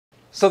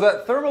So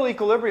that thermal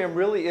equilibrium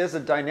really is a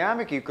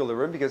dynamic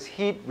equilibrium because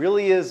heat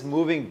really is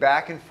moving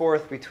back and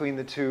forth between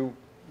the two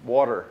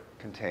water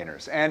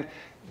containers. And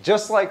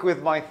just like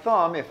with my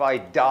thumb, if I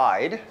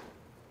died,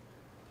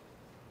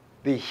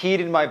 the heat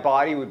in my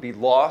body would be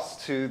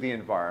lost to the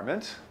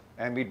environment,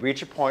 and we'd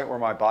reach a point where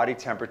my body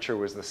temperature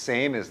was the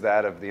same as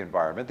that of the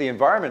environment. The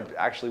environment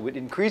actually would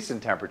increase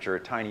in temperature a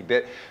tiny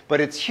bit, but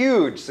it's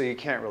huge, so you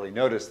can't really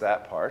notice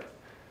that part.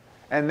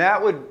 And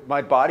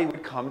my body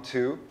would come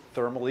to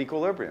thermal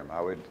equilibrium.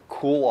 I would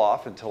cool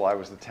off until I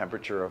was the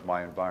temperature of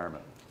my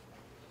environment.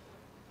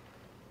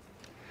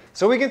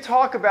 So we can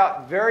talk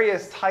about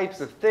various types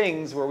of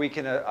things where we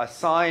can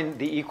assign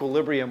the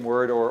equilibrium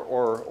word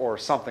or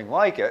something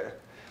like it.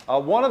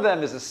 One of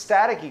them is a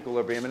static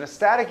equilibrium. In a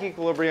static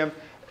equilibrium,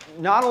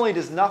 not only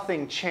does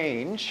nothing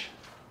change,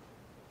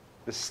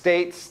 the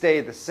states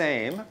stay the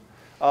same,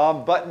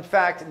 but in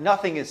fact,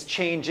 nothing is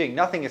changing,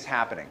 nothing is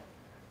happening.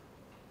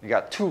 You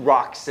got two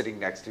rocks sitting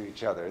next to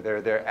each other.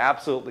 They're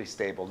absolutely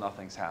stable,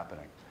 nothing's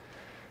happening.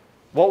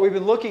 What we've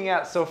been looking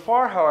at so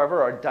far,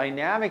 however, are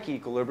dynamic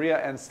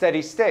equilibria and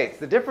steady states.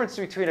 The difference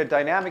between a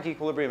dynamic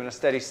equilibrium and a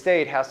steady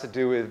state has to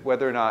do with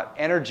whether or not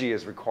energy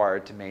is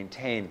required to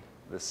maintain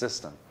the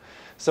system.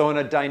 So in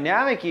a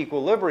dynamic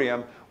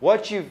equilibrium,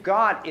 what you've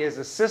got is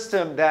a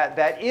system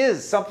that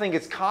is something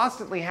that's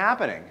constantly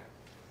happening.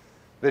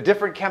 The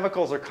different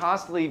chemicals are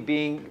constantly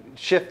being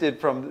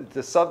shifted from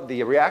the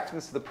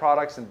reactants to the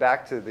products and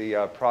back to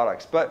the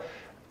products. But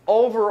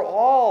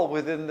overall,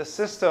 within the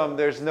system,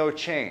 there's no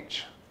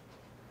change.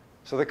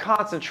 So the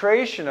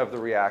concentration of the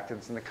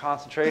reactants and the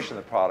concentration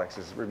of the products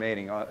is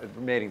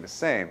remaining the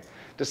same,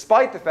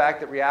 despite the fact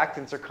that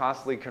reactants are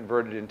constantly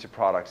converted into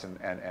products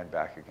and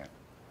back again.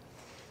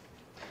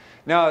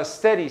 Now, a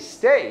steady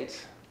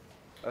state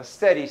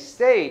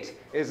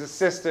is a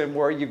system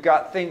where you've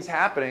got things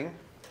happening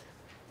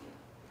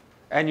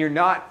and you're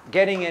not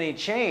getting any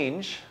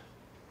change,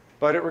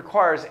 but it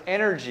requires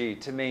energy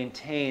to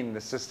maintain the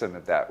system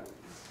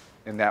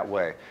in that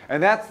way.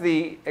 And that's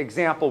the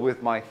example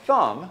with my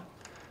thumb,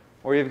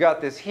 where you've got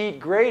this heat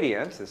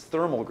gradient, this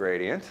thermal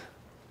gradient,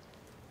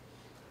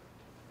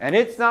 and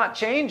it's not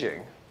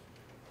changing.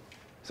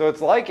 So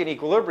it's like an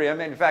equilibrium.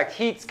 In fact,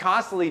 heat's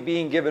constantly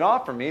being given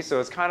off from me, so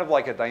it's kind of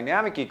like a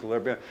dynamic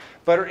equilibrium.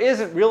 But it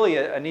isn't really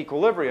an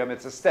equilibrium.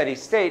 It's a steady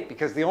state,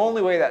 because the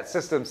only way that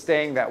system's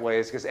staying that way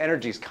is because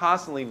energy is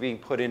constantly being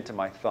put into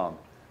my thumb,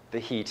 the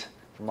heat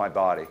from my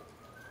body,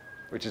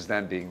 which is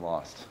then being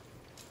lost.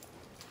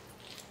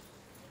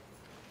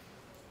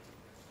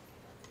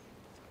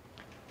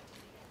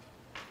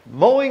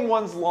 Mowing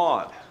one's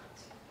lawn.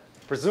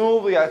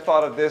 Presumably, I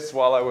thought of this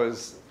while I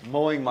was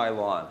mowing my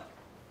lawn.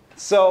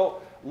 So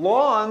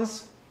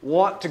lawns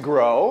want to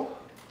grow,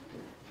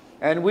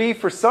 and we,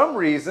 for some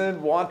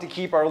reason, want to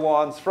keep our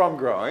lawns from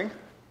growing.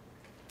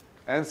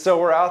 And so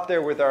we're out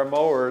there with our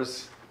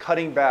mowers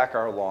cutting back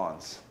our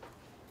lawns.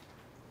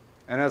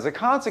 And as a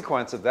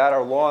consequence of that,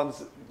 our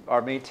lawns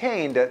are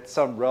maintained at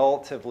some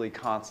relatively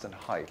constant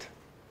height.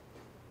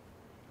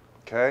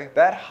 Okay?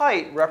 That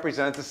height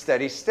represents a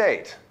steady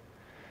state.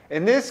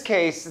 In this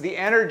case, the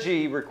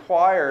energy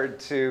required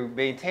to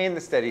maintain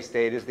the steady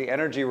state is the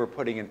energy we're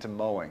putting into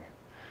mowing.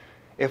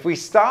 If we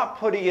stop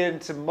putting it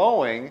into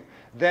mowing,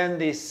 then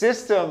the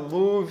system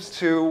moves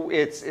to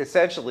its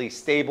essentially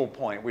stable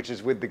point, which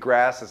is with the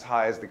grass as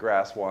high as the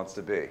grass wants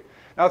to be.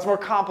 Now, it's more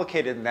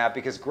complicated than that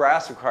because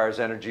grass requires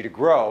energy to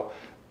grow,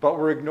 but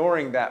we're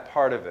ignoring that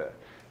part of it.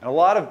 And a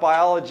lot of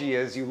biology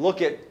is you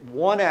look at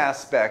one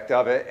aspect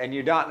of it and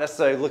you're not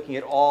necessarily looking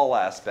at all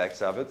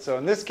aspects of it. So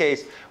in this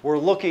case, we're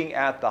looking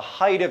at the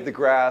height of the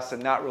grass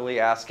and not really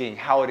asking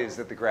how it is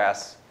that the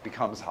grass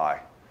becomes high.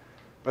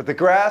 But the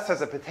grass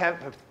has a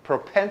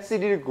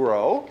propensity to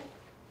grow,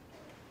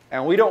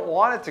 and we don't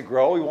want it to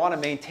grow. We want to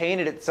maintain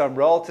it at some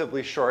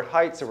relatively short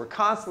height, so we're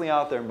constantly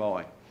out there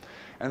mowing.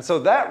 And so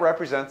that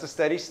represents a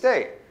steady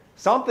state.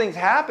 Something's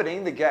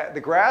happening,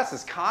 the grass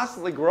is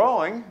constantly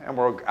growing, and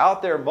we're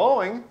out there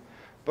mowing,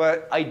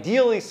 but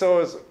ideally, so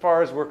as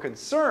far as we're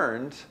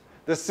concerned,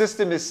 the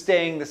system is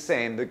staying the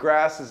same. The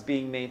grass is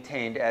being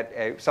maintained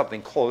at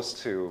something close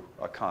to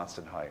a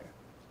constant height.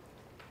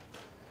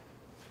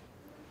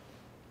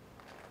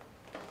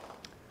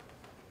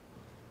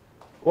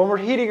 When we're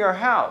heating our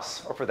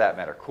house, or for that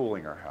matter,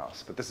 cooling our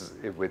house, but this is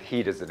with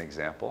heat as an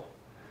example.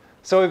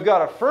 So we've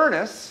got a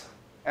furnace,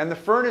 and the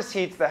furnace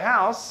heats the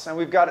house, and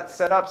we've got it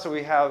set up so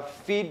we have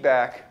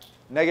feedback,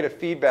 negative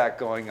feedback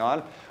going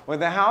on. When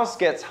the house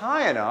gets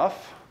high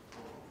enough,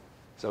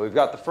 so we've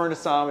got the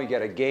furnace on, we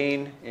get a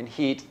gain in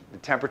heat, the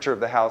temperature of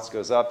the house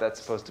goes up,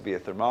 that's supposed to be a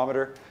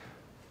thermometer.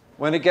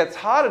 When it gets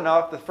hot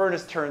enough, the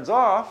furnace turns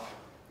off,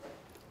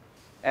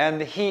 and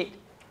the heat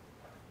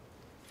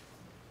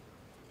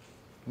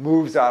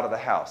moves out of the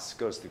house,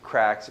 goes through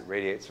cracks, it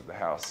radiates from the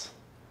house.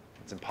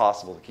 It's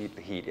impossible to keep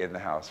the heat in the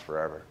house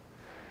forever.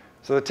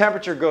 So the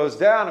temperature goes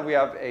down, and we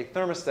have a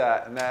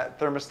thermostat, and that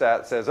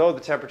thermostat says, oh, the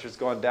temperature's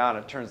gone down,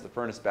 and turns the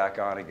furnace back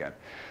on again.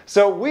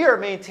 So we are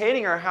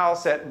maintaining our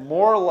house at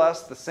more or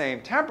less the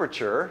same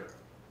temperature,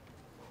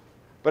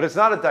 But it's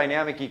not a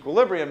dynamic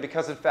equilibrium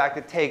because, in fact,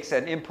 it takes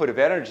an input of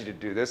energy to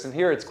do this. And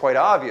here it's quite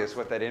obvious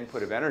what that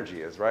input of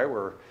energy is, right?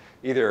 We're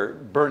either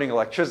burning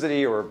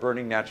electricity or we're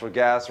burning natural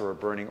gas or we're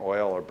burning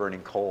oil or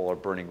burning coal or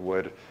burning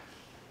wood.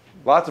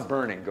 Lots of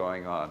burning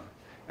going on.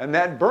 And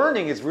that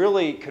burning is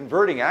really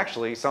converting,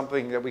 actually,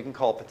 something that we can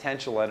call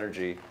potential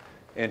energy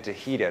into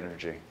heat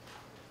energy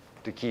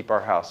to keep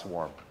our house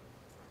warm.